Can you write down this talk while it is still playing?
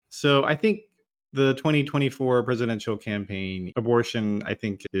So I think the 2024 presidential campaign, abortion, I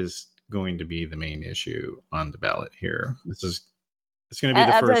think, is going to be the main issue on the ballot here. It's going to be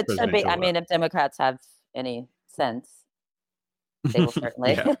the As first it should be. I presidential. mean, if Democrats have any sense, they will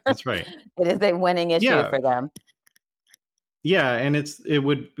certainly. Yeah, that's right. It is a winning issue for them. Yeah, and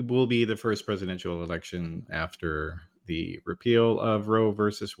will be the first presidential election after the repeal of Roe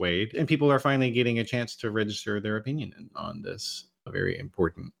versus Wade, and people are finally getting a chance to register their opinion on this very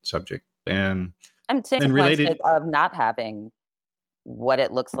important subject. And related of not having what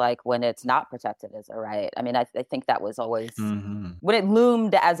it looks like when it's not protected as a right. I mean, I think that was always when it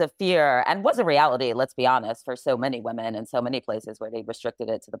loomed as a fear and was a reality, let's be honest, for so many women in so many places where they restricted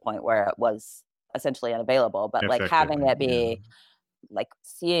it to the point where it was essentially unavailable. But like having it be like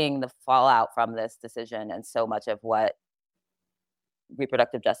seeing the fallout from this decision and so much of what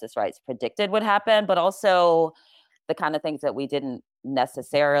reproductive justice rights predicted would happen, but also the kind of things that we didn't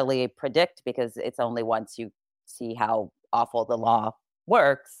necessarily predict, because it's only once you see how awful the law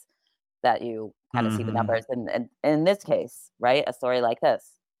works that you kind of see the numbers. And in this case, right, a story like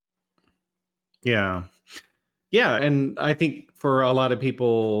this. Yeah. And I think for a lot of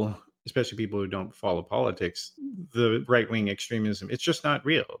people, especially people who don't follow politics, the right-wing extremism, it's just not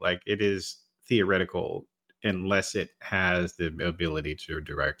real. Like, it is theoretical unless it has the ability to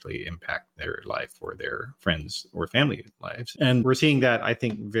directly impact their life or their friends or family lives. And we're seeing that, I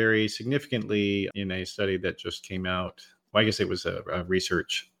think, very significantly in a study that just came out. Well, I guess it was a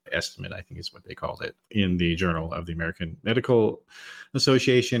research estimate, I think is what they called it, in the Journal of the American Medical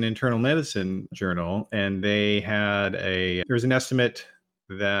Association Internal Medicine Journal. And they had there was an estimate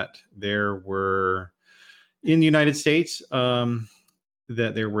that there were, in the United States,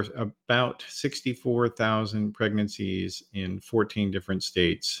 that there were about 64,000 pregnancies in 14 different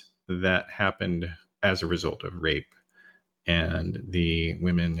states that happened as a result of rape. And the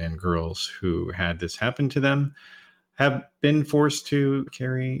women and girls who had this happen to them have been forced to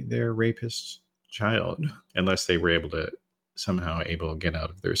carry their rapist's child unless they were somehow able to get out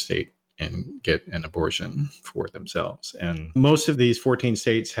of their state and get an abortion for themselves. And most of these 14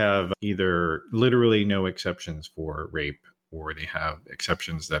 states have either literally no exceptions for rape, or they have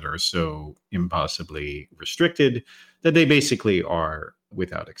exceptions that are so impossibly restricted that they basically are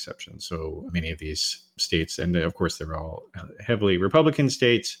without exception. So many of these states, and of course they're all heavily Republican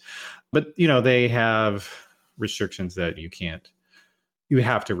states, but they have restrictions that you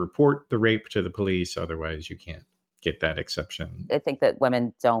have to report the rape to the police, otherwise you can't get that exception. I think that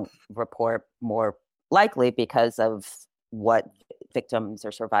women don't report more likely because of what victims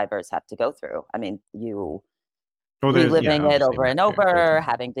or survivors have to go through. I mean, reliving it over and over,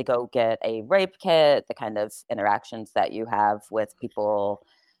 having to go get a rape kit, the kind of interactions that you have with people,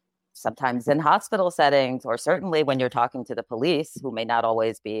 sometimes in hospital settings, or certainly when you're talking to the police, who may not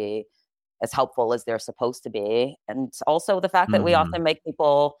always be as helpful as they're supposed to be. And also the fact that we often make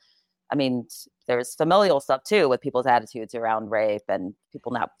people, I mean, there's familial stuff too with people's attitudes around rape and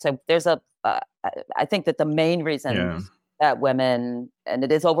people now. So there's I think that the main reason that women, and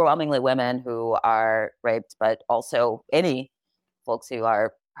it is overwhelmingly women who are raped, but also any folks who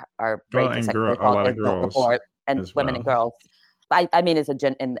are raped and sexually assaulted don't report, and women and girls. I mean, I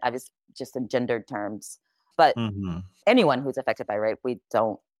was just in gendered terms, but anyone who's affected by rape,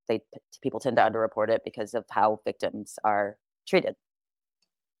 people tend to underreport it because of how victims are treated.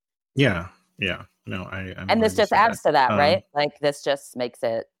 Yeah. No, and this just adds to that, right? Like, this just makes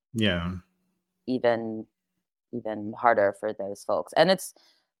it even harder for those folks. And it's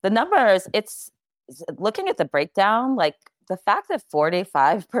the numbers, it's looking at the breakdown, like the fact that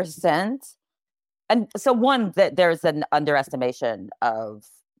 45%, and so one, that there's an underestimation of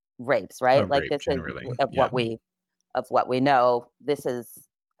rapes, right? Like, this is of what we know. This is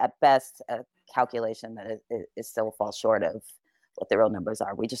at best a calculation that is still falls short of what the real numbers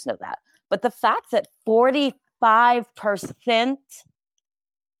are. We just know that. But the fact that 45%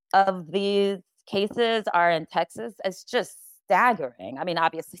 of these cases are in Texas is just staggering. I mean,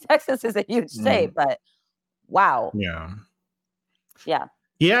 obviously Texas is a huge state, but wow. Yeah.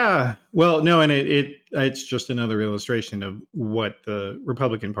 Well, no, and it's just another illustration of what the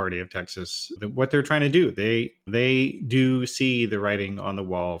Republican Party of Texas, what they're trying to do. They do see the writing on the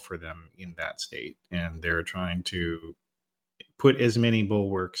wall for them in that state, and they're trying to put as many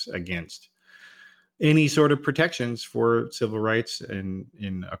bulwarks against any sort of protections for civil rights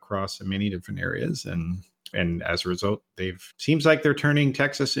in across many different areas. And as a result, seems like they're turning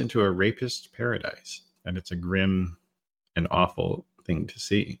Texas into a rapist paradise. And it's a grim and awful thing to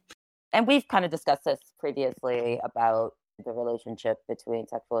see. And we've kind of discussed this previously about the relationship between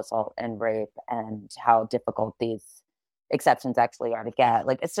sexual assault and rape and how difficult these exceptions actually are to get.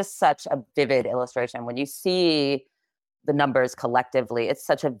 Like, it's just such a vivid illustration. When you see the numbers collectively, it's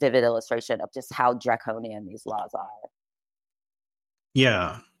such a vivid illustration of just how draconian these laws are.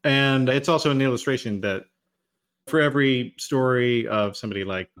 Yeah. And it's also an illustration that for every story of somebody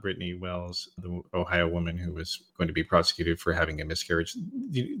like Brittany Wells, the Ohio woman who was going to be prosecuted for having a miscarriage,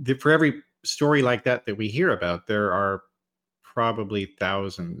 for every story like that we hear about, there are probably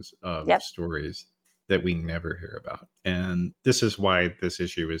thousands of stories that we never hear about. And this is why this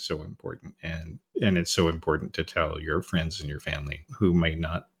issue is so important. And it's so important to tell your friends and your family who might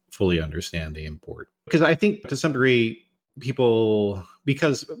not fully understand the import. Because I think to some degree, people,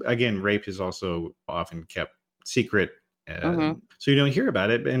 because again, rape is also often kept secret. So you don't hear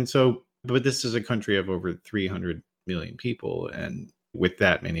about it. And so, but this is a country of over 300 million people. And with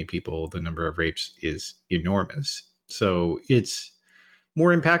that many people, the number of rapes is enormous. So it's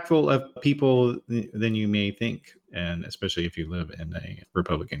more impactful of people than you may think. And especially if you live in a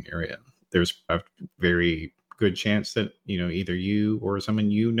Republican area, there's a very good chance that, either you or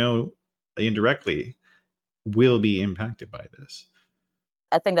someone indirectly will be impacted by this.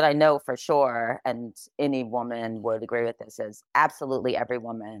 A thing that I know for sure, and any woman would agree with this, is absolutely every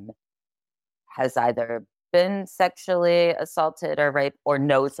woman has either been sexually assaulted or raped or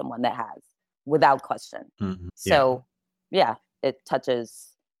knows someone that has, without question. Mm-hmm. So, yeah, it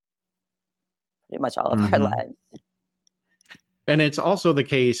touches pretty much all of our lives. And it's also the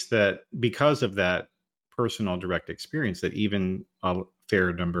case that because of that personal direct experience, that even a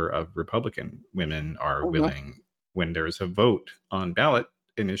fair number of Republican women are willing, when there's a vote on ballot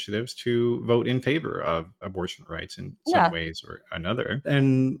initiatives, to vote in favor of abortion rights in some ways or another.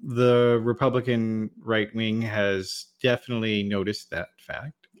 And the Republican right wing has definitely noticed that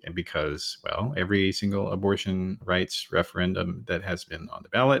fact. And because, well, every single abortion rights referendum that has been on the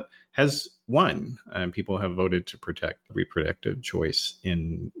ballot has won. And people have voted to protect reproductive choice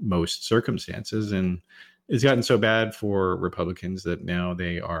in most circumstances. And it's gotten so bad for Republicans that now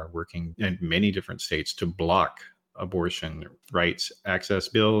they are working in many different states to block abortion rights access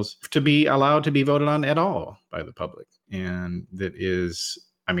bills to be allowed to be voted on at all by the public. And that is,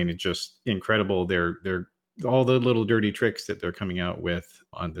 it's just incredible. They're all the little dirty tricks that they're coming out with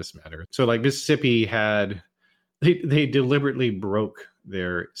on this matter. So like Mississippi they deliberately broke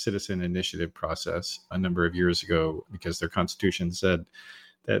their citizen initiative process a number of years ago because their constitution said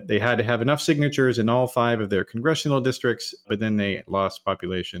that they had to have enough signatures in all 5 of their congressional districts, but then they lost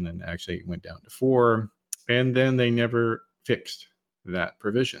population and actually went down to 4. And then they never fixed that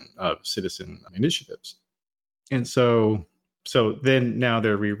provision of citizen initiatives. And so then now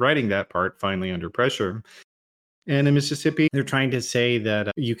they're rewriting that part finally under pressure. And in Mississippi, they're trying to say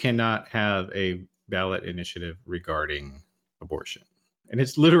that you cannot have a ballot initiative regarding abortion. And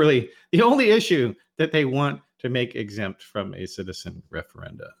it's literally the only issue that they want to make exempt from a citizen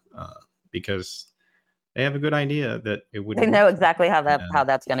referenda, because they have a good idea that it wouldn't. They know exactly how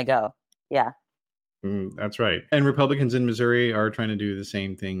that's going to go. Yeah. That's right. And Republicans in Missouri are trying to do the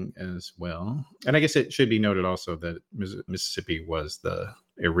same thing as well. And I guess it should be noted also that Mississippi was the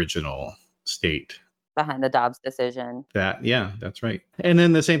original state behind the Dobbs decision. That's right. And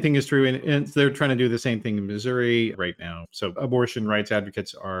then the same thing is true, and they're trying to do the same thing in Missouri right now. So abortion rights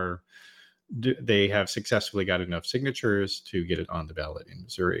advocates they have successfully got enough signatures to get it on the ballot in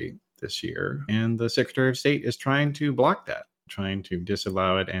Missouri this year. And the Secretary of State is trying to block that, trying to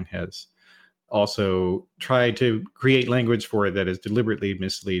disallow it, and has also tried to create language for it that is deliberately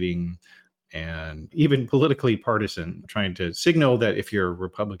misleading and even politically partisan, trying to signal that if you're a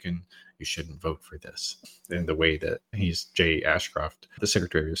Republican, you shouldn't vote for this. In the way that Jay Ashcroft, the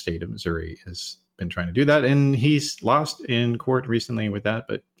Secretary of State of Missouri, has been trying to do that. And he's lost in court recently with that,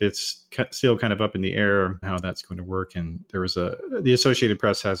 but it's still kind of up in the air how that's going to work. And there was the Associated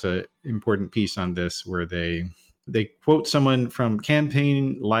Press has an important piece on this where they quote someone from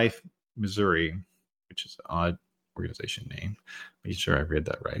Campaign Life Missouri, which is an odd organization name. Make sure I read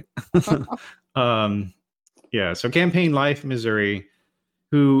that right. So Campaign Life Missouri,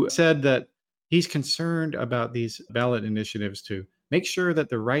 who said that he's concerned about these ballot initiatives to make sure that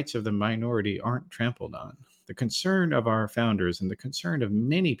the rights of the minority aren't trampled on. The concern of our founders and the concern of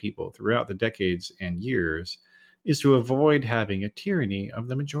many people throughout the decades and years is to avoid having a tyranny of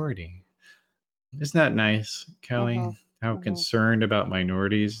the majority. Isn't that nice, Kelly? How concerned about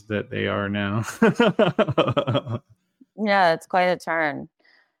minorities that they are now. Yeah, it's quite a turn.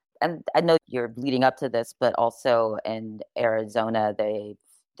 And I know you're leading up to this, but also in Arizona,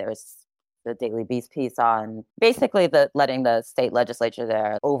 there's the Daily Beast piece on basically letting the state legislature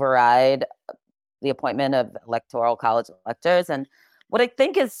there override the appointment of electoral college electors. And what I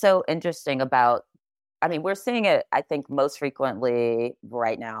think is so interesting about I mean, we're seeing it, I think, most frequently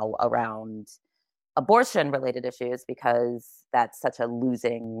right now around abortion-related issues because that's such a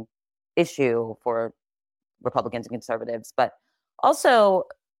losing issue for Republicans and conservatives. But also,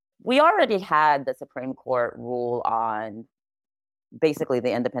 we already had the Supreme Court rule on basically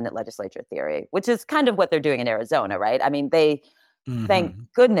the independent legislature theory, which is kind of what they're doing in Arizona, right? I mean, they, thank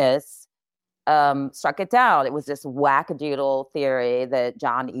goodness, struck it down. It was this wackadoodle theory that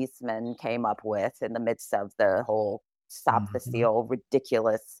John Eastman came up with in the midst of the whole stop the steal,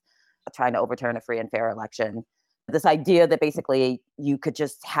 ridiculous, trying to overturn a free and fair election. This idea that basically you could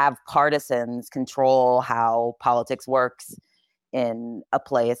just have partisans control how politics works in a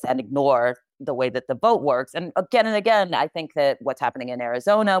place and ignore the way that the vote works. And again, I think that what's happening in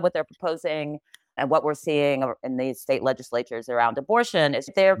Arizona, what they're proposing, and what we're seeing in these state legislatures around abortion is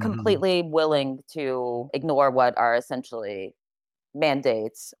they're completely willing to ignore what are essentially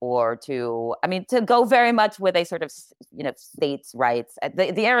mandates, or to go very much with a sort of, states' rights.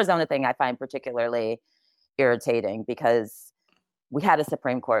 The Arizona thing I find particularly irritating because we had a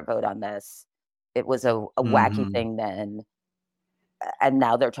Supreme Court vote on this. It was a wacky thing then, and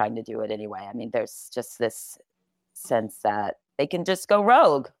now they're trying to do it anyway. I mean, there's just this sense that they can just go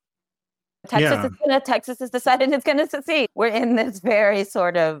rogue. Texas has decided it's going to secede. We're in this very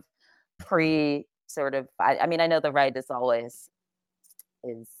sort of I know the right is always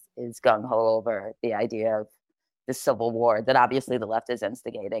is gung-ho over the idea of the Civil War that obviously the left is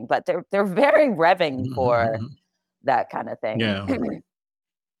instigating, but they're very revving for that kind of thing. Yeah.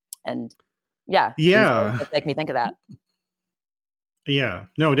 And make me think of that. Yeah,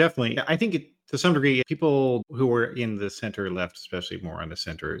 no, definitely. I think to some degree, people who are in the center left, especially more on the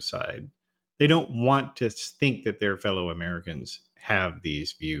center side, they don't want to think that their fellow Americans have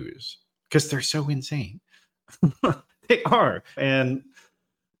these views because they're so insane. They are.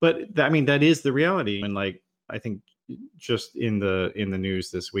 But that is the reality. And I think just in the news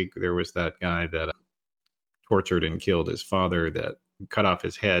this week, there was that guy that tortured and killed his father, that cut off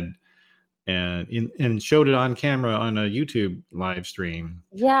his head and showed it on camera on a YouTube live stream.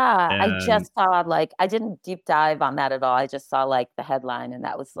 Yeah, I just saw I didn't deep dive on that at all. I just saw the headline, and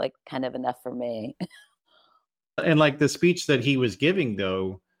that was kind of enough for me. And the speech that he was giving,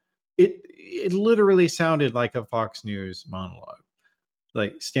 though, it literally sounded like a Fox News monologue,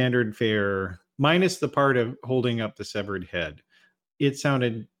 standard fare, minus the part of holding up the severed head. It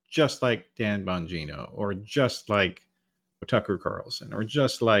sounded just like Dan Bongino, or just like Tucker Carlson, or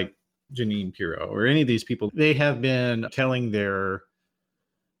just like Jeanine Pirro, or any of these people. They have been telling their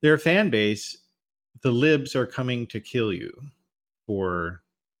fan base, the libs are coming to kill you, for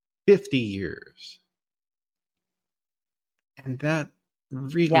 50 years. And that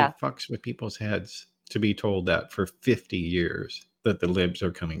really fucks with people's heads, to be told that for 50 years, that the libs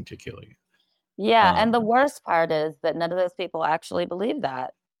are coming to kill you. Yeah, and the worst part is that none of those people actually believe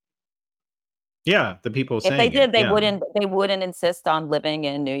that. Yeah, the people saying if they did, they wouldn't insist on living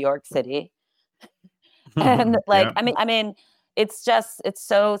in New York City. And I mean, it's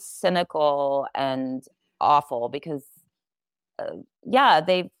so cynical and awful because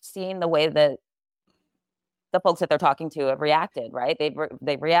they've seen the way that the folks that they're talking to have reacted, right?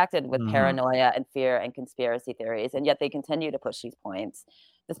 They've reacted with paranoia and fear and conspiracy theories, and yet they continue to push these points,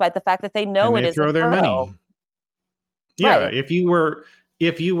 despite the fact that they know it is throw their money. Yeah, right.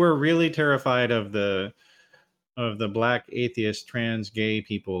 If you were really terrified of the black atheist, trans, gay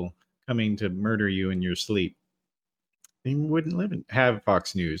people coming to murder you in your sleep, you wouldn't have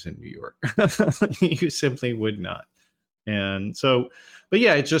Fox News in New York. You simply would not. And so, but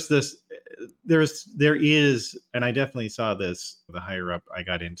yeah, it's just this. There is, and I definitely saw this. The higher up I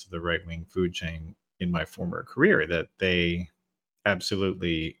got into the right wing food chain in my former career, that they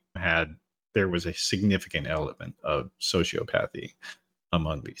absolutely had. There was a significant element of sociopathy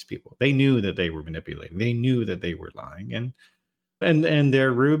among these people. They knew that they were manipulating. They knew that they were lying, and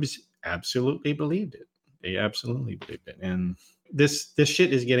their rubes absolutely believed it. They absolutely believed it. And this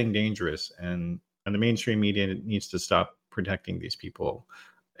shit is getting dangerous, and the mainstream media needs to stop protecting these people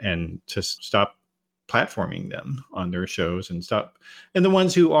and to stop platforming them on their shows, and the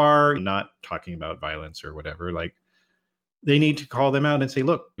ones who are not talking about violence or whatever, they need to call them out and say,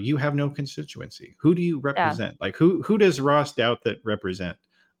 look, you have no constituency. Who do you represent? Who does Ross Douthat represent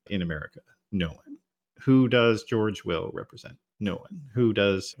in America? No one. Who does George Will represent? No one. Who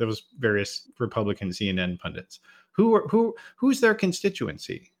does those various Republican CNN pundits? Who's their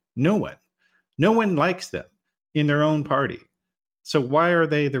constituency? No one. No one likes them in their own party. So why are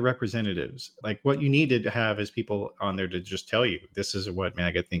they the representatives? What you need to have is people on there to just tell you, this is what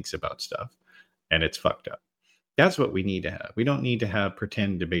MAGA thinks about stuff, and it's fucked up. That's what we need to have. We don't need to have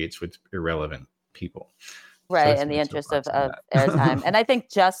pretend debates with irrelevant people. Right, in the interest of airtime. And I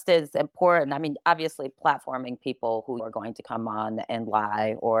think just as important, I mean, obviously platforming people who are going to come on and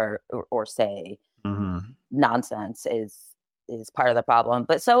lie or say nonsense is part of the problem.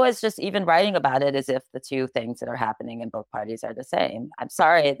 But so is just even writing about it as if the two things that are happening in both parties are the same. I'm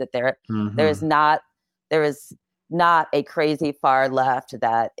sorry that there is not a crazy far left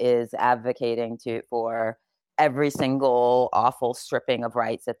that is advocating for every single awful stripping of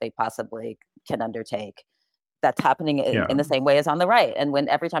rights that they possibly can undertake. That's happening in the same way as on the right. And when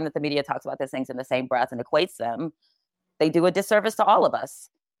every time that the media talks about these things in the same breath and equates them, they do a disservice to all of us.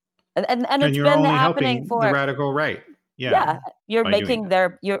 And it's you're been only happening helping for the radical right. Yeah, you're making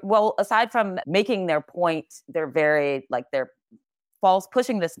aside from making their point, they're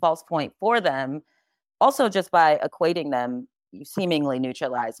pushing this false point for them. Also, just by equating them, you seemingly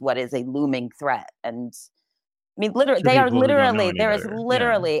neutralize what is a looming threat. And I mean, there is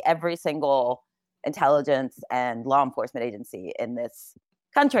literally every single intelligence and law enforcement agency in this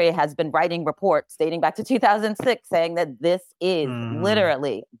country has been writing reports dating back to 2006 saying that this is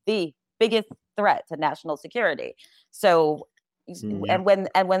literally the biggest threat to national security. So, and when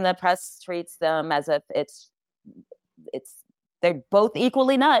the press treats them as if they're both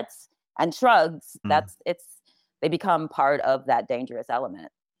equally nuts and shrugs, they become part of that dangerous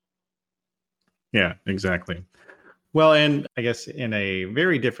element. Yeah, exactly. Well, and I guess in a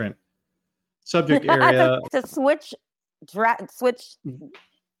very different subject area, to switch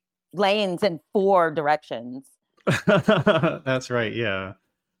lanes in 4 directions. That's right. Yeah.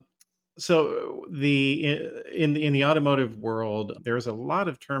 So in the automotive world, there's a lot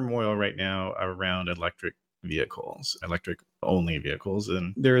of turmoil right now around electric only vehicles,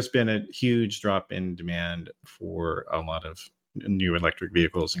 and there has been a huge drop in demand for a lot of new electric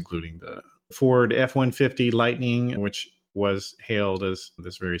vehicles, including the Ford F-150 Lightning, which was hailed as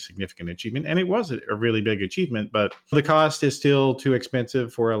this very significant achievement. And it was a really big achievement, but the cost is still too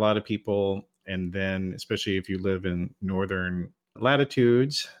expensive for a lot of people. And then, especially if you live in northern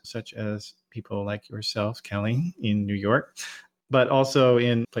latitudes, such as people like yourself, Kelly, in New York, but also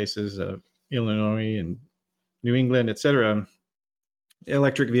in places of Illinois and New England, etc.,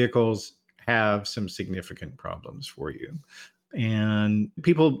 electric vehicles have some significant problems for you. And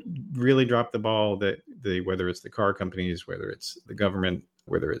people really drop the ball whether it's the car companies, whether it's the government,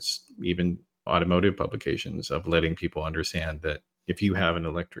 whether it's even automotive publications, of letting people understand that if you have an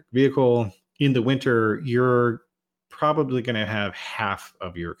electric vehicle in the winter, you're probably going to have half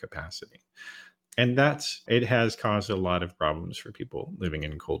of your capacity. And it has caused a lot of problems for people living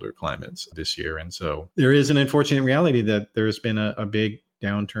in colder climates this year. And so there is an unfortunate reality that there's been a big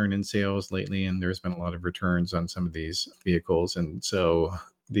downturn in sales lately, and there's been a lot of returns on some of these vehicles. And so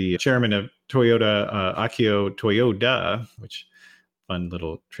the chairman of Toyota, Akio Toyoda, which fun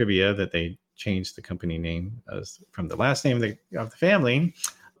little trivia that they changed the company name from the last name of the family,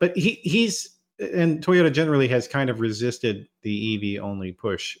 but and Toyota generally has kind of resisted the EV only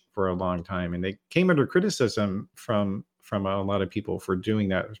push for a long time, and they came under criticism from a lot of people for doing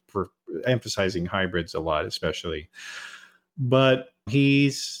that, for emphasizing hybrids a lot, especially. But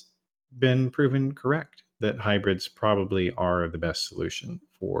he's been proven correct that hybrids probably are the best solution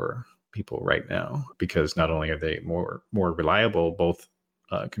for people right now, because not only are they more reliable, both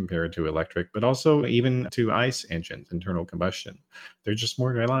compared to electric, but also even to ICE engines, internal combustion. They're just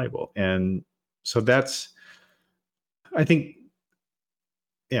more reliable. And so I think,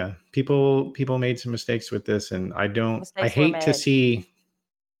 people made some mistakes with this, and I hate to see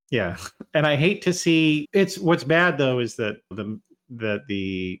it's, what's bad though is that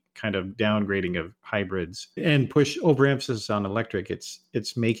the kind of downgrading of hybrids and push overemphasis on electric,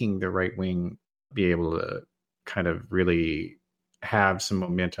 it's making the right wing be able to kind of really have some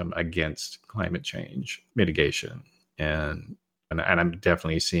momentum against climate change mitigation. And I'm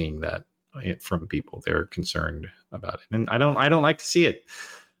definitely seeing that from people. They're concerned about it. And I don't like to see it.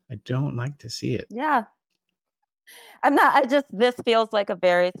 I don't like to see it. Yeah. This feels like a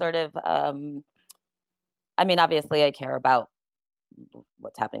very sort of, I mean, obviously I care about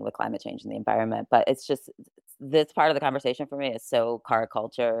what's happening with climate change and the environment, but it's just, this part of the conversation for me is so car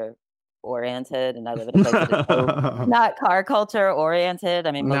culture oriented, and I live in a place that is so not car culture oriented.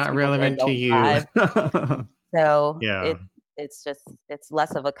 I mean, most not relevant to you. So it's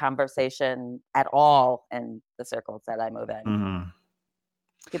less of a conversation at all in the circles that I move in. Mm-hmm.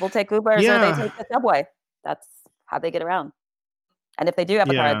 People take Ubers or they take the subway. That's how they get around. And if they do have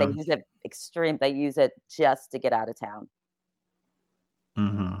a car, they use it they use it just to get out of town.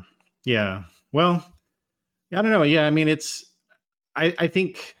 Mm-hmm. Yeah. Well, I don't know. Yeah. I mean, I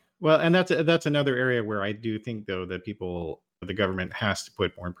think, well, and that's another area where I do think, though, that the government has to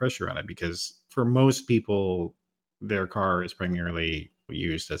put more pressure on it, because for most people, their car is primarily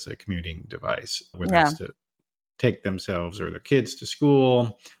used as a commuting device, whether it's to take themselves or their kids to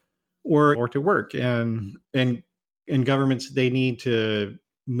school or to work. And governments, they need to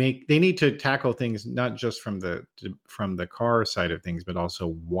tackle things not just from the car side of things, but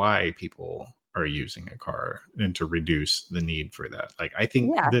also why people are using a car, and to reduce the need for that. Like, I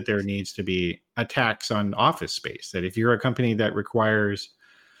think that there needs to be a tax on office space, that if you're a company that requires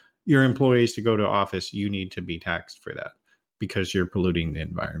your employees to go to office, you need to be taxed for that, because you're polluting the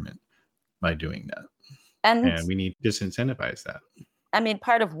environment by doing that. And we need to disincentivize that. I mean,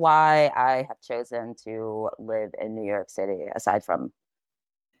 part of why I have chosen to live in New York City, aside from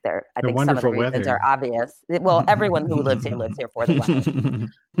I think some of the reasons are obvious. Well, everyone who lives here for the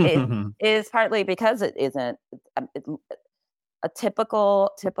weather. It is partly because it isn't a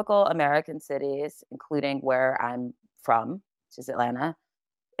typical American cities, including where I'm from, which is Atlanta,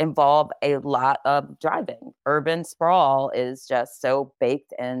 involve a lot of driving. Urban sprawl is just so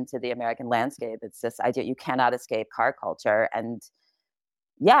baked into the American landscape. It's this idea you cannot escape car culture. And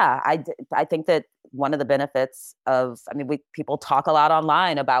I think that one of the benefits of, people talk a lot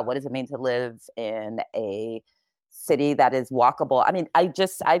online about what does it mean to live in a city that is walkable. I mean, I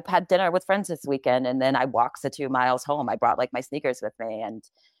had dinner with friends this weekend, and then I walked the 2 miles home. I brought like my sneakers with me, and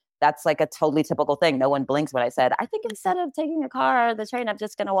that's like a totally typical thing. No one blinks when I said, I think instead of taking a car or the train, I'm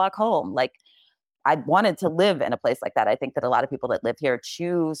just going to walk home. Like, I wanted to live in a place like that. I think that a lot of people that live here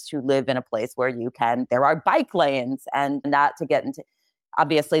choose to live in a place where there are bike lanes, and not to get into,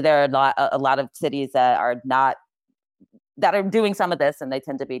 obviously there are a lot of cities that are doing some of this, and they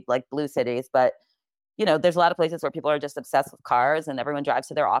tend to be like blue cities, but there's a lot of places where people are just obsessed with cars, and everyone drives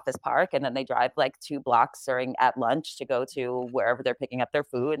to their office park, and then they drive like 2 blocks at lunch to go to wherever they're picking up their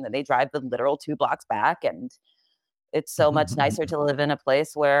food, and then they drive the literal 2 blocks back. And it's so much nicer to live in a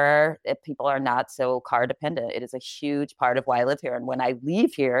place where people are not so car dependent. It is a huge part of why I live here. And when I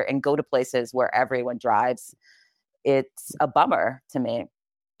leave here and go to places where everyone drives, it's a bummer to me.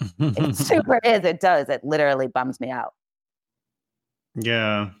 It super is. It does. It literally bums me out.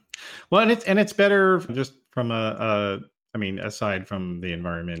 Yeah. Well, and it's better just from aside from the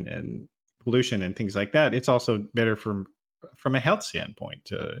environment and pollution and things like that, it's also better from a health standpoint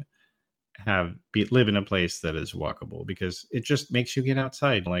to live in a place that is walkable, because it just makes you get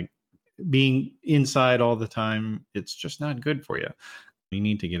outside. Like, being inside all the time, it's just not good for you. You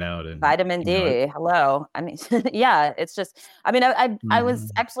need to get out. And vitamin D. Hello. I mean, yeah, it's just, I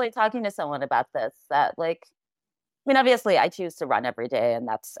was actually talking to someone about this, that obviously I choose to run every day, and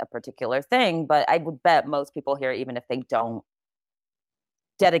that's a particular thing, but I would bet most people here, even if they don't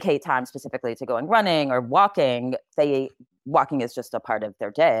dedicate time specifically to going running or walking, walking is just a part of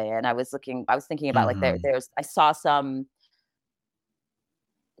their day. And I was thinking about I saw some,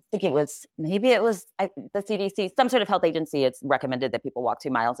 I think it was the CDC, some sort of health agency. It's recommended that people walk 2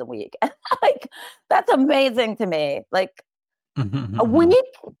 miles a week. That's amazing to me. A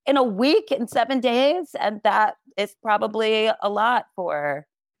week in 7 days. And that is probably a lot for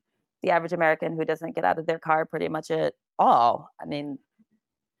the average American who doesn't get out of their car pretty much at all. I mean,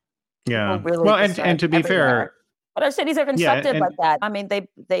 yeah. Really, well, and to be fair, but our cities are constructed like that. I mean, they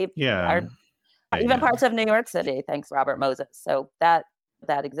are even parts of New York City. Thanks, Robert Moses. So that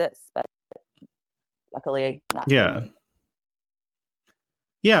exists, but luckily not. Yeah.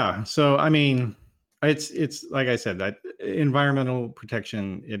 Yeah. So, it's like I said, that environmental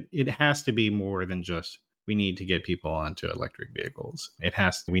protection, it has to be more than just, we need to get people onto electric vehicles.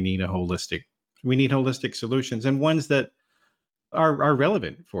 We need holistic solutions, and ones that are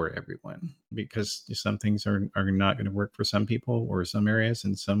relevant for everyone, because some things are not going to work for some people or some areas,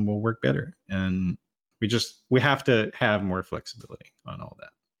 and some will work better. And we have to have more flexibility on all that.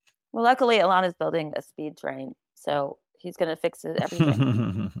 Well, luckily Elon is building a speed train, so he's going to fix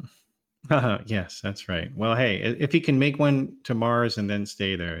everything. Yes, that's right. Well, hey, if he can make one to Mars and then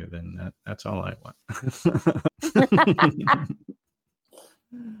stay there, then that's all I want.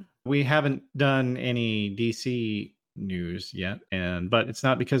 We haven't done any DC news yet, but it's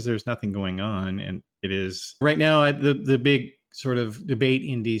not because there's nothing going on. And it is right now, the big sort of debate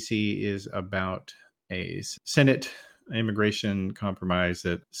in DC is about a Senate immigration compromise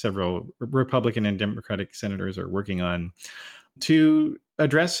that several Republican and Democratic senators are working on to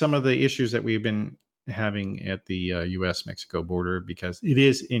address some of the issues that we've been having at the U.S.-Mexico border, because it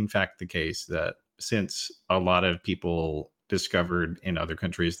is in fact the case that since a lot of people discovered in other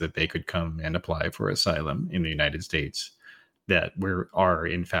countries that they could come and apply for asylum in the United States, that we are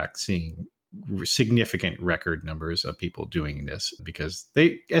in fact seeing significant record numbers of people doing this because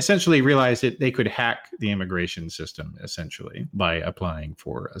they essentially realized that they could hack the immigration system essentially by applying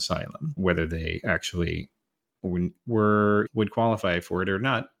for asylum. Whether they actually would qualify for it or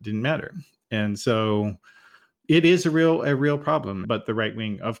not didn't matter. And so it is a real problem. But the right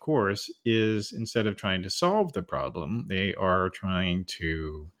wing, of course, is, instead of trying to solve the problem, they are trying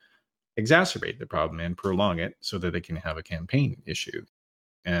to exacerbate the problem and prolong it so that they can have a campaign issue.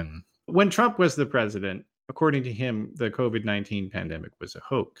 And when Trump was the president, according to him, the COVID-19 pandemic was a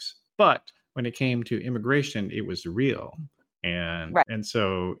hoax. But when it came to immigration, it was real. And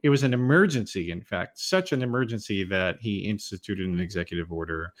so it was an emergency, in fact, such an emergency that he instituted an executive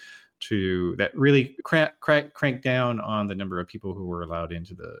order that really cranked down on the number of people who were allowed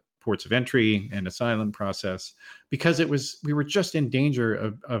into the ports of entry and asylum process, because we were just in danger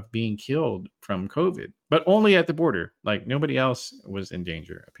of being killed from COVID, but only at the border. Like nobody else was in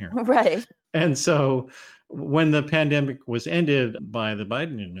danger, apparently. Right. And so when the pandemic was ended by the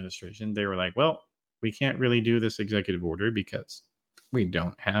Biden administration, they were like, well, we can't really do this executive order because we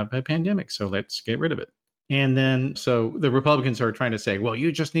don't have a pandemic. So let's get rid of it. And then so the Republicans are trying to say, well,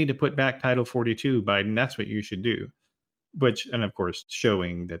 you just need to put back Title 42, Biden. That's what you should do. And of course,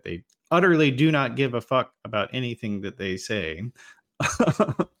 showing that they utterly do not give a fuck about anything that they say,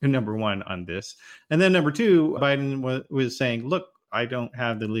 number one, on this. And then number two, Biden was saying, look, I don't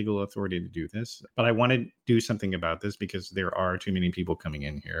have the legal authority to do this, but I want to do something about this because there are too many people coming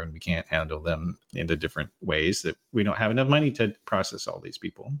in here and we can't handle them in the different ways that we don't have enough money to process all these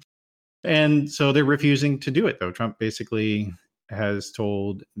people. And so they're refusing to do it, though. Trump basically has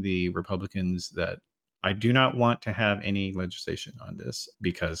told the Republicans that I do not want to have any legislation on this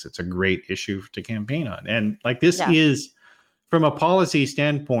because it's a great issue to campaign on. And like this is, from a policy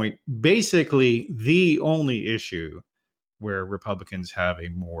standpoint, basically the only issue where Republicans have a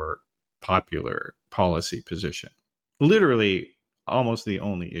more popular policy position. Literally almost the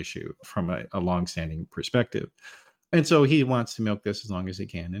only issue from a longstanding perspective. And so he wants to milk this as long as he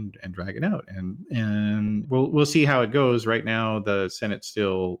can and drag it out. And we'll see how it goes. Right now, the Senate's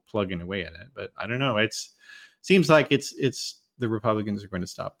still plugging away at it. But I don't know. Seems like it's the Republicans are going to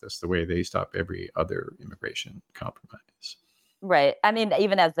stop this the way they stop every other immigration compromise. Right. I mean,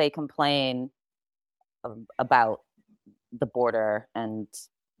 even as they complain about the border and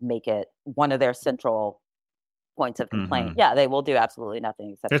make it one of their central points of complaint, they will do absolutely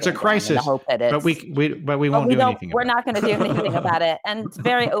nothing except it's a crisis. Hope that but we won't do anything. We're not going to do anything about it. And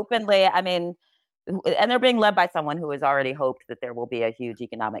very openly, I mean, and they're being led by someone who has already hoped that there will be a huge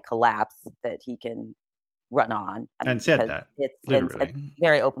economic collapse that he can run on. And said that it's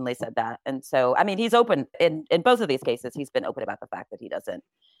very openly said that. And so, I mean, he's open in both of these cases. He's been open about the fact that he doesn't.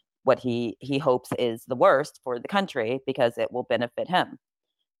 What he hopes is the worst for the country because it will benefit him.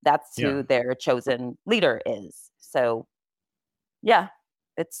 That's who their chosen leader is. So, yeah,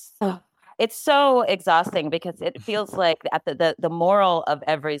 it's so exhausting because it feels like at the moral of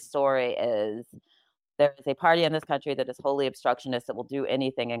every story is there is a party in this country that is wholly obstructionist that will do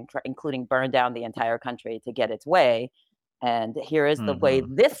anything, including burn down the entire country to get its way. And here is the way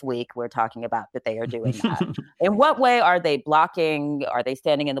this week we're talking about that they are doing that. In what way are they blocking? Are they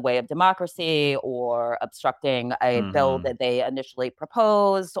standing in the way of democracy or obstructing a bill that they initially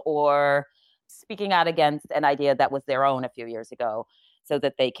proposed or speaking out against an idea that was their own a few years ago so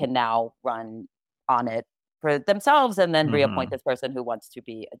that they can now run on it for themselves and then reappoint this person who wants to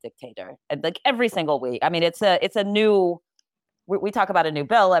be a dictator? And like every single week, I mean, it's a new, we talk about a new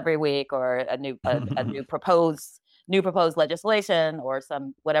bill every week or a new proposed legislation or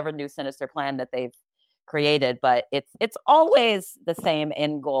some whatever new sinister plan that they've created, but it's always the same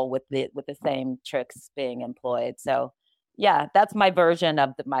end goal with the same tricks being employed. So yeah, that's my version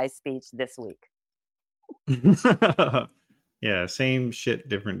of my speech this week. Yeah, same shit,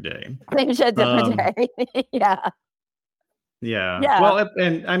 different day. Same shit, different day. Yeah. Well,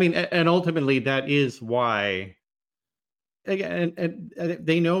 and I mean, and ultimately that is why. Again, and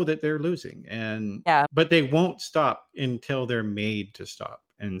they know that they're losing, but they won't stop until they're made to stop.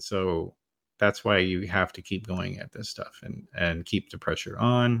 And so that's why you have to keep going at this stuff and keep the pressure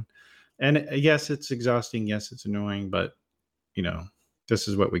on. And yes, it's exhausting. Yes, it's annoying, but this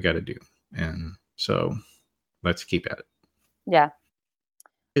is what we got to do. And so let's keep at it. Yeah.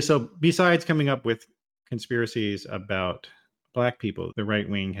 So besides coming up with conspiracies about Black people, the right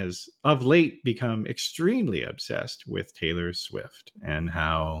wing has of late become extremely obsessed with Taylor Swift and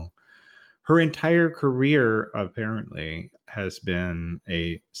how her entire career apparently has been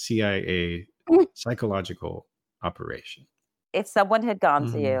a CIA psychological operation. If someone had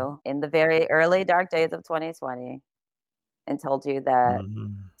gone to you in the very early dark days of 2020 and told you that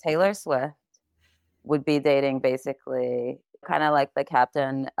Taylor Swift would be dating basically kind of like the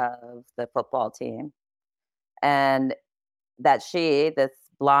captain of the football team. And that this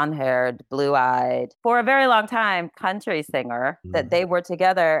blonde-haired, blue-eyed, for a very long time, country singer, that they were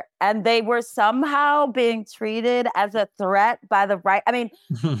together and they were somehow being treated as a threat by the right. I mean,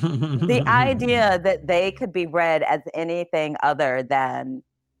 the idea that they could be read as anything other than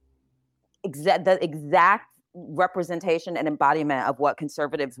the exact representation and embodiment of what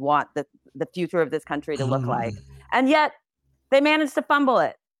conservatives want the future of this country to look like. And yet they managed to fumble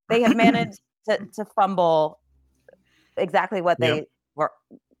it. They have managed to fumble exactly what they were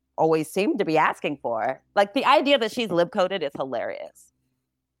always seemed to be asking for. Like, the idea that she's lib-coded is hilarious.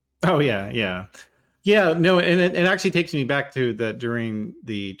 Oh, yeah. No, and it actually takes me back to that during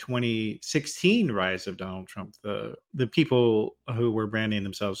the 2016 rise of Donald Trump, the people who were branding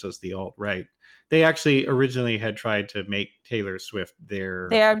themselves as the alt-right, they actually originally had tried to make Taylor Swift their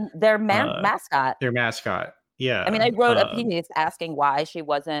mascot. Their mascot. Yeah. I mean, I wrote a piece asking why she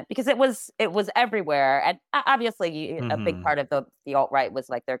wasn't, because it was everywhere. And obviously a big part of the alt-right was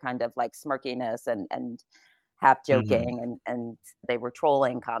like their kind of like smirkiness and half joking and they were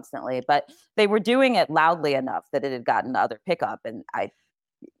trolling constantly, but they were doing it loudly enough that it had gotten other pickup. And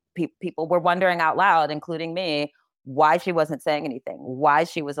people were wondering out loud, including me, why she wasn't saying anything, why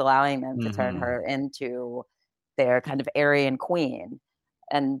she was allowing them to turn her into their kind of Aryan queen.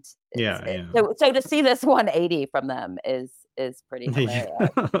 And so to see this 180 from them is pretty hilarious.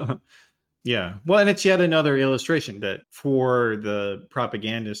 Yeah. Well, and it's yet another illustration that for the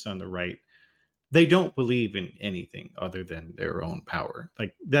propagandists on the right, they don't believe in anything other than their own power.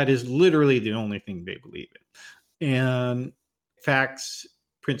 Like, that is literally the only thing they believe in. And facts,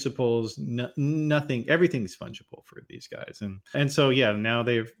 principles, nothing, everything's fungible for these guys. And so, now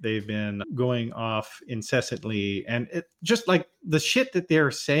they've been going off incessantly, and it just like the shit that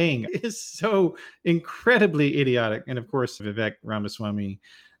they're saying is so incredibly idiotic. And of course, Vivek Ramaswamy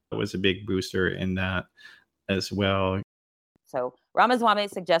was a big booster in that as well. So Ramaswamy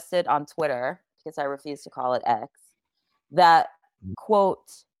suggested on Twitter, because I refuse to call it X, that,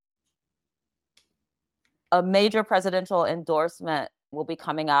 quote, a major presidential endorsement will be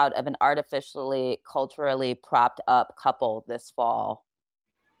coming out of an artificially, culturally propped up couple this fall.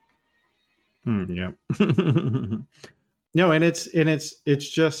 Yeah. No, and it's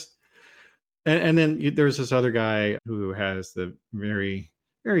just, and then there's this other guy who has the very,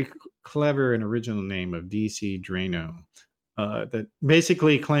 very clever and original name of DC Drano, that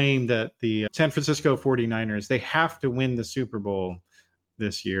basically claimed that the San Francisco 49ers, they have to win the Super Bowl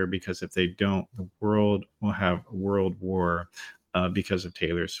this year, because if they don't, the world will have a world war because of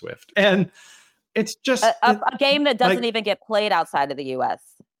Taylor Swift. And it's just a game that doesn't even get played outside of the US.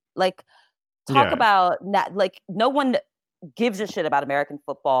 Like, talk about like, no one gives a shit about American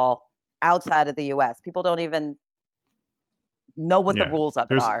football outside of the US. People don't even know what the rules of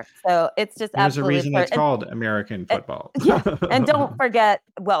it are. So it's just there's a reason it's called American football. And don't forget,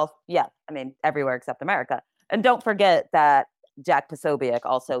 I mean, everywhere except America. And don't forget that Jack Posobiec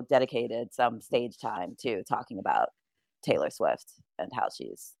also dedicated some stage time to talking about Taylor Swift and how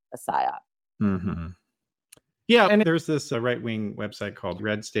she's a psyop. Yeah, and there's this right-wing website called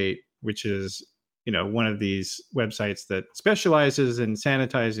Red State, which is, one of these websites that specializes in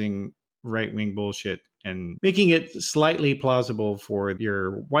sanitizing right-wing bullshit and making it slightly plausible for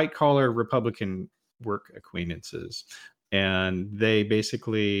your white-collar Republican work acquaintances. And they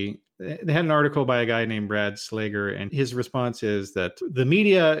had an article by a guy named Brad Slager, and his response is that the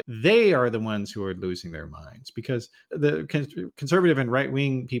media, they are the ones who are losing their minds, because the conservative and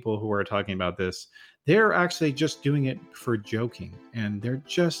right-wing people who are talking about this, they're actually just doing it for joking, and they're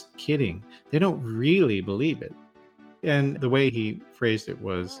just kidding. They don't really believe it. And the way he phrased it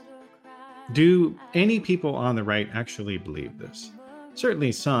was, do any people on the right actually believe this?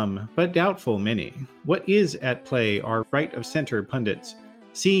 Certainly some, but doubtful many. What is at play are right-of-center pundits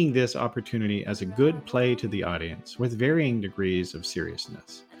seeing this opportunity as a good play to the audience with varying degrees of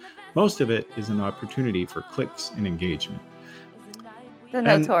seriousness. Most of it is an opportunity for clicks and engagement. The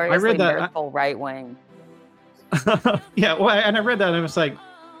notoriously mirthful right wing. Yeah, well, and I read that and I was like,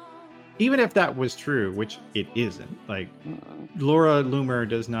 even if that was true, which it isn't, like Laura Loomer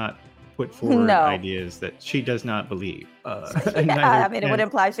does not put forward ideas that she does not believe. It would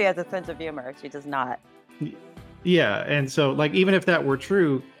imply she has a sense of humor. She does not. Yeah, and so, like, even if that were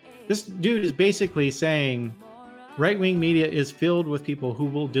true, this dude is basically saying right-wing media is filled with people who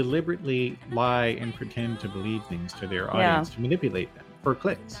will deliberately lie and pretend to believe things to their audience to manipulate them for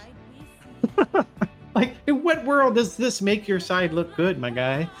clicks. Like, in what world does this make your side look good, my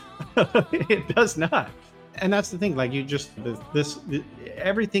guy? It does not. and that's the thing. Like you just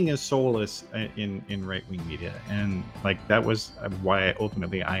everything is soulless in right wing media, and like that was why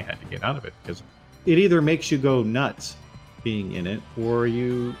ultimately I had to get out of it, because it either makes you go nuts being in it, or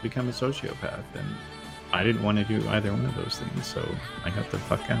you become a sociopath, and I didn't want to do either one of those things, so I got the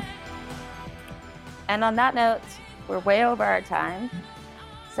fuck out. And on that note, we're way over our time.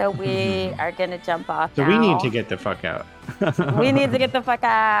 So we are going to jump off now. We need to get the fuck out. We need to get the fuck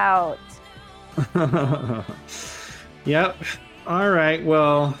out. Yep. All right.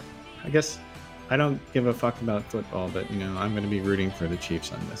 Well, I guess I don't give a fuck about football, but, I'm going to be rooting for the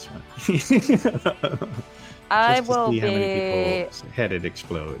Chiefs on this one. I will see how many people's head it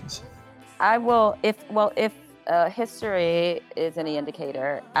explodes. I will, if history is any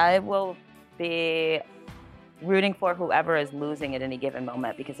indicator, I will be rooting for whoever is losing at any given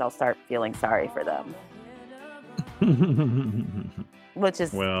moment, because I'll start feeling sorry for them. Which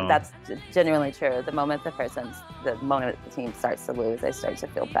is, that's genuinely true. The moment the team starts to lose, I start to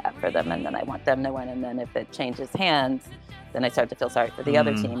feel bad for them, and then I want them to win. And then if it changes hands, then I start to feel sorry for the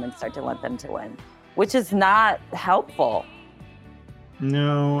other team and start to want them to win, which is not helpful.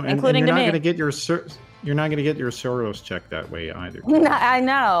 No, including you're to not me. Going to get you're not going to get your Soros check that way either. I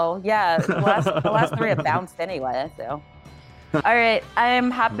know. Yeah. The last three have bounced anyway. So, all right. I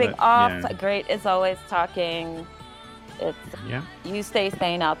am hopping off. Yeah. Great as always talking. You stay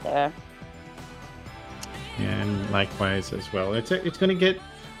sane out there. And likewise as well. It's going to get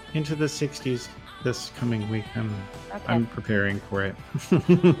into the 60s this coming week. I'm preparing for it.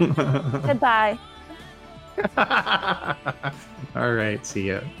 Goodbye. All right. See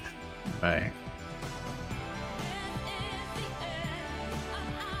ya. Bye.